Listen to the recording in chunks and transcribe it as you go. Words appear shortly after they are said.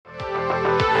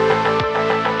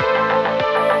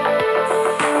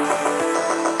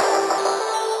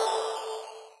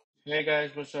Hey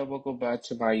guys, what's up? Welcome back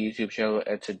to my YouTube channel,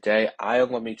 and today I am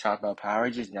going to be talking about Power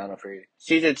Rangers Dino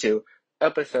Season 2,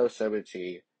 Episode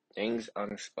 17, Things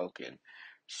Unspoken.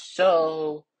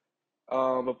 So,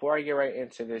 before I get right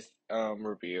into this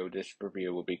review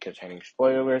will be containing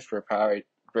spoilers for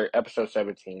Episode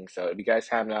 17, so if you guys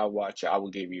have not watched it, I will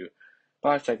give you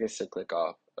 5 seconds to click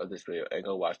off of this video and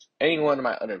go watch any one of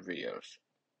my other videos.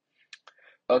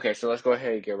 Okay, so let's go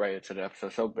ahead and get right into the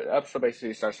episode. So the episode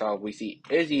basically starts off, we see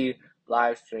Izzy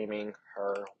live streaming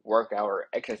her workout or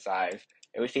exercise,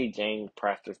 and we see Jane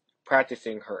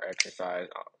practicing her exercise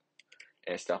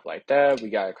and stuff like that. We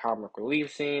got a comic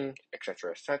relief scene,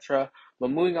 etc., etc.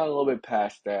 But moving on a little bit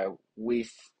past that, we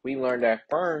learned that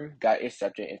Fern got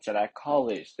accepted into that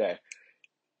college that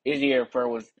Izzy and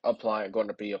Fern was going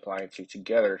to be applying to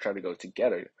together, trying to go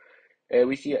together. And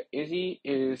we see Izzy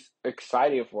is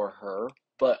excited for her,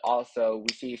 but also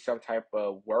we see some type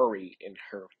of worry in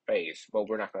her face. But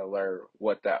we're not gonna learn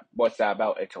what's that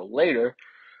about until later.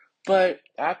 But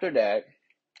after that,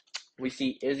 we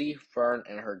see Izzy, Fern,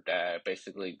 and her dad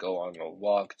basically go on a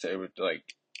walk to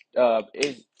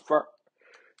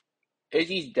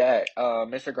Izzy's dad,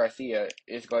 Mr. Garcia,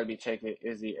 is going to be taking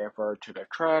Izzy and Fern to the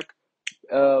truck.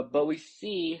 But we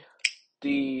see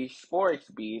the sports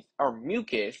beast or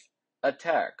mucus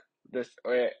attack this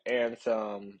and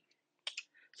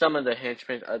some of the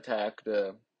henchmen attack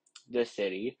the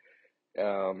city,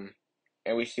 um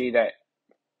and we see that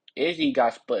Izzy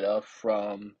got split up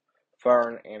from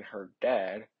Fern and her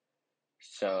dad,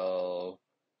 so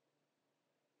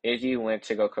Izzy went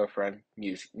to go confront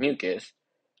mucus,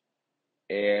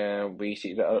 and we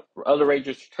see the other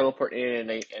rangers teleport in and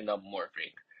they end up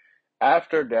morphing.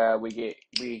 After that,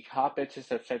 we hop into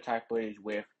some set footage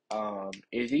with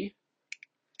Izzy.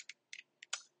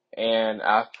 And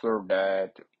after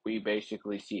that, we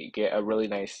basically get a really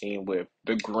nice scene with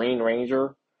the Green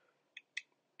Ranger,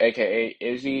 aka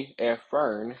Izzy and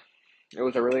Fern. It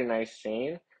was a really nice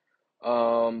scene.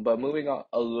 But moving on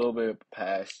a little bit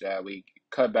past that, we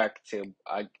cut back to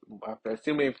I'm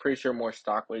assuming pretty sure more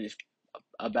stock footage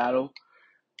a battle.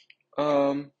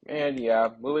 And yeah,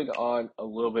 moving on a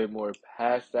little bit more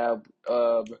past that,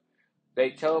 they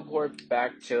teleport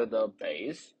back to the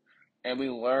base, and we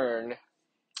learn,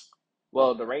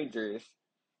 well, the Rangers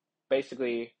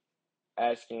basically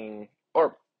asking,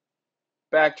 or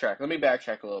backtrack. Let me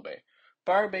backtrack a little bit.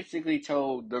 Fire basically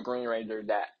told the Green Ranger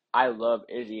that I love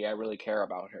Izzy. I really care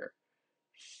about her.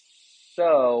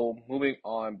 So moving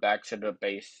on back to the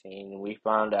base scene, we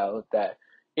found out that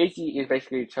Izzy is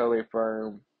basically telling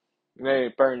Fern,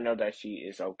 letting Fern know that she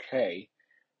is okay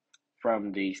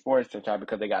from the sports center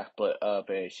because they got split up,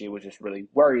 and she was just really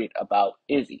worried about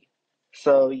Izzy.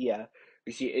 So yeah,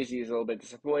 we see Izzy is a little bit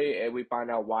disappointed, and we find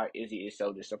out why Izzy is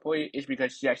so disappointed. It's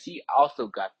because she also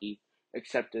got the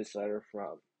acceptance letter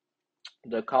from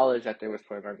the college that they was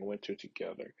planning on going to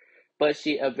together. But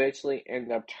she eventually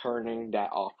ended up turning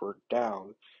that offer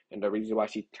down. And the reason why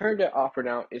she turned that offer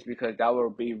down is because that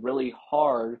would be really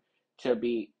hard to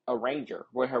be a ranger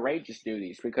with her ranger's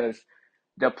duties, because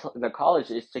the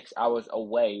college is 6 hours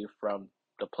away from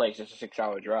the place. It's a 6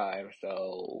 hour drive.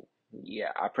 So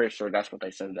yeah, I'm pretty sure that's what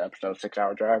they said in the episode, 6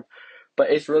 hour drive.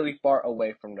 But it's really far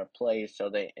away from the place, so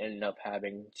they end up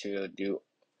having to do.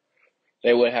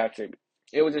 They would have to.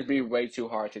 It would just be way too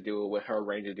hard to do it with her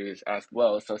ranger duties as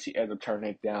well. So she ends up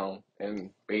turning it down,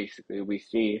 and basically we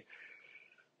see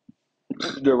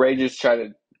the rangers try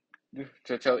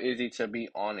to tell Izzy to be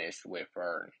honest with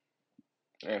her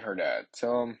and her dad.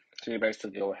 So she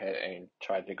basically go ahead and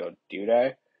try to go do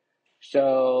that.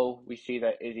 So we see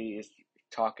that Izzy is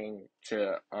talking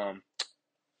to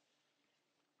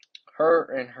her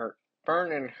and her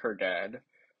Fern and her dad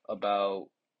about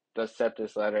the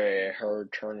acceptance letter and her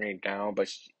turning it down, but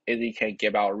Izzy can't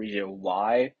give out a reason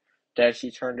why that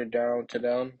she turned it down to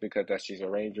them, because that she's a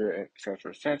ranger,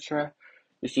 etc., etc.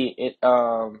 You see it.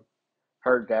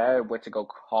 Her dad went to go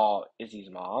call Izzy's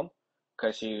mom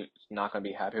because she's not gonna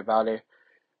be happy about it.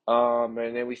 And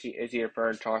then we see Izzy and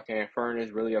Fern talking, and Fern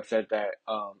is really upset that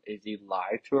Izzy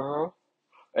lied to her,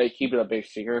 like keeping a big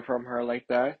secret from her like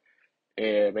that,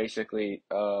 and basically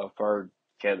Fern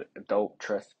don't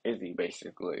trust Izzy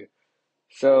basically.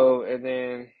 So and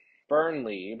then Fern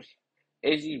leaves.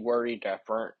 Izzy's worried that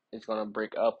Fern is gonna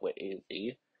break up with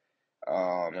Izzy.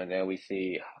 And then we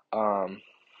see um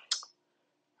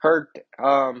her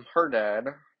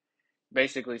dad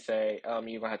basically say,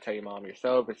 you're gonna have to tell your mom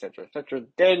yourself, etc., etc.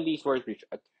 Then these words reach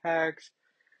attacks.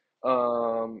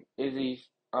 Izzy,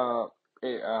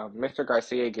 Mr.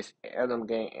 Garcia gets Adam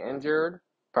getting injured,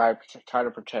 probably trying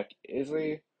to protect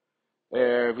Izzy.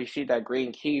 We see that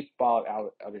green key fall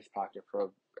out of his pocket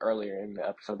from earlier in the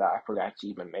episode that I forgot to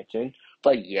even mention.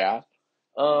 But yeah,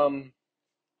 um,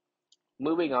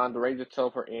 moving on, the Razor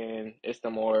Silver in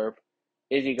Istamorph.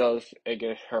 Izzy goes and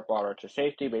gets her father to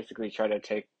safety, basically try to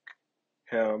take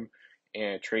him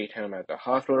and treat him at the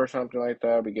hospital or something like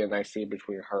that. We get a nice scene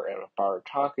between her and her father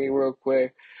talking real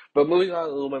quick. But moving on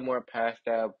a little bit more past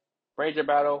that, Ranger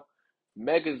battle,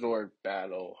 Megazord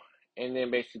battle. And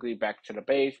then basically back to the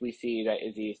base, we see that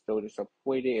Izzy is still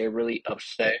disappointed and really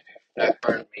upset that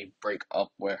Fern may break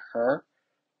up with her.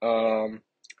 Um,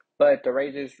 but the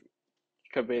Rangers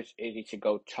convince Izzy to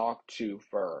go talk to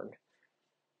Fern.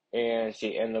 And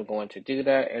she ended up going to do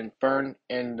that, and Fern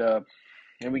ended up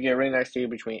and we get a really nice scene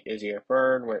between Izzy and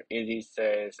Fern where Izzy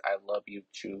says, I love you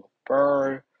to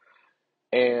Fern.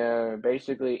 And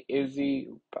basically,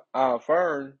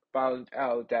 Fern found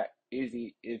out that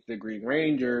Izzy is the Green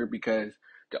Ranger because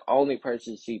the only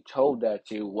person she told that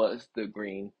to was the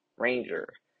Green Ranger.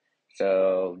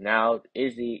 So now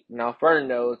Fern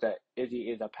knows that Izzy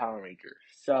is a Power Ranger.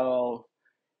 So,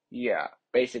 yeah,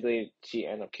 basically, she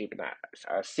ended up keeping that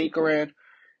a secret.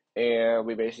 And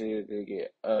we basically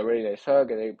get a really nice hug,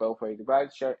 and they both wave goodbye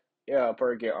to each other. Yeah,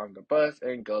 Bird get on the bus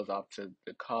and goes off to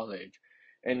the college.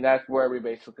 And that's where we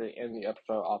basically end the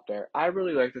episode off there. I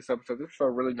really like this episode. This was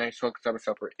a really nice focus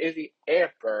episode for Izzy and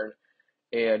Fern.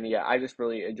 And yeah, I just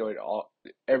really enjoyed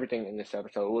everything in this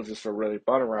episode. It was just a really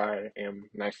fun ride and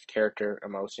nice character,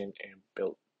 emotion,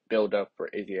 and build up for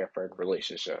Izzy and Fern's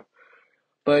relationship.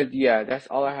 But yeah, that's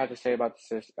all I have to say about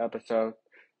this episode.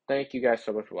 Thank you guys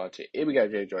so much for watching. If you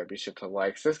guys did enjoy, be sure to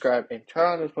like, subscribe, and turn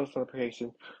on those post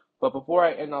notifications. But before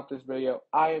I end off this video,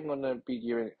 I am gonna be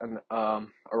giving a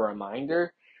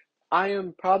reminder. I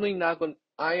am probably not going.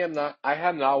 I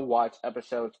have not watched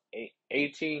episodes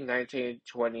 18, 19,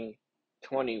 20,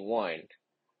 21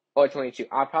 or 22.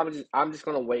 I'm just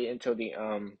gonna wait until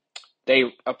they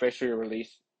officially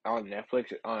release on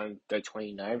Netflix on the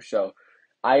 29th. So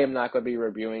I am not gonna be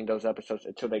reviewing those episodes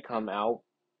until they come out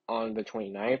on the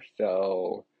 29th.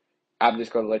 So I'm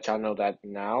just gonna let y'all know that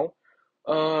now.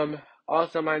 Um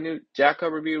Also my new Jacko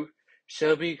review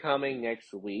should be coming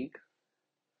next week,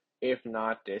 if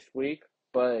not this week.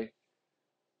 But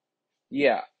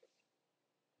yeah,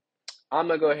 I'm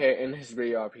gonna go ahead and end this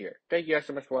video up here. Thank you guys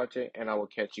so much for watching, and I will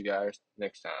catch you guys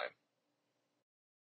next time.